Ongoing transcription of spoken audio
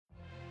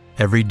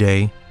Every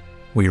day,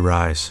 we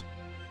rise,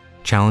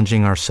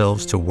 challenging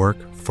ourselves to work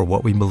for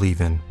what we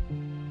believe in.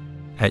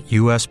 At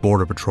U.S.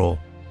 Border Patrol,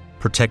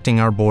 protecting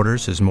our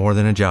borders is more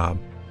than a job.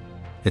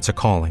 It's a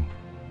calling.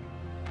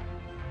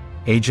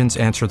 Agents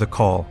answer the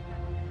call,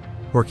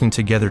 working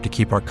together to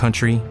keep our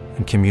country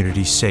and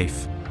communities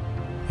safe.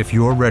 If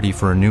you're ready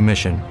for a new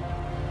mission,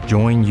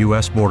 join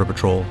U.S. Border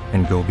Patrol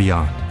and go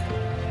beyond.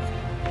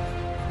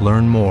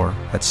 Learn more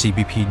at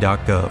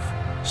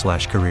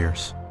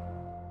cbp.gov/careers.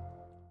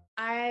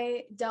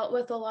 I dealt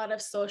with a lot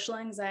of social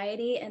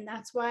anxiety, and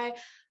that's why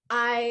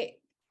I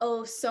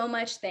owe so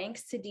much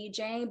thanks to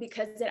DJing,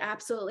 because it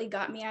absolutely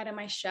got me out of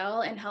my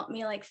shell and helped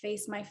me like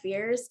face my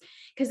fears.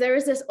 Because there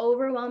was this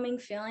overwhelming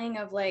feeling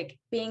of like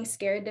being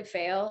scared to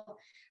fail.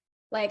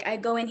 Like I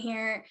go in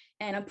here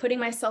and I'm putting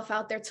myself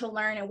out there to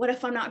learn. And what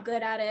if I'm not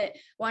good at it?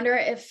 Wonder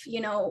if,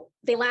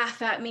 they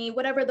laugh at me,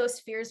 whatever those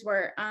fears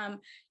were.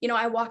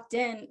 I walked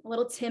in a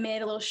little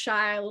timid, a little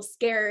shy, a little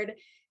scared.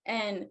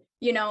 And,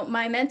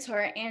 my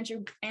mentor,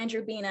 Andrew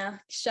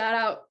Bina, shout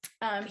out,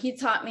 he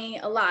taught me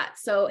a lot.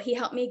 So he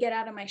helped me get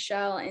out of my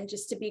shell and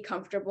just to be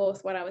comfortable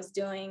with what I was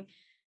doing.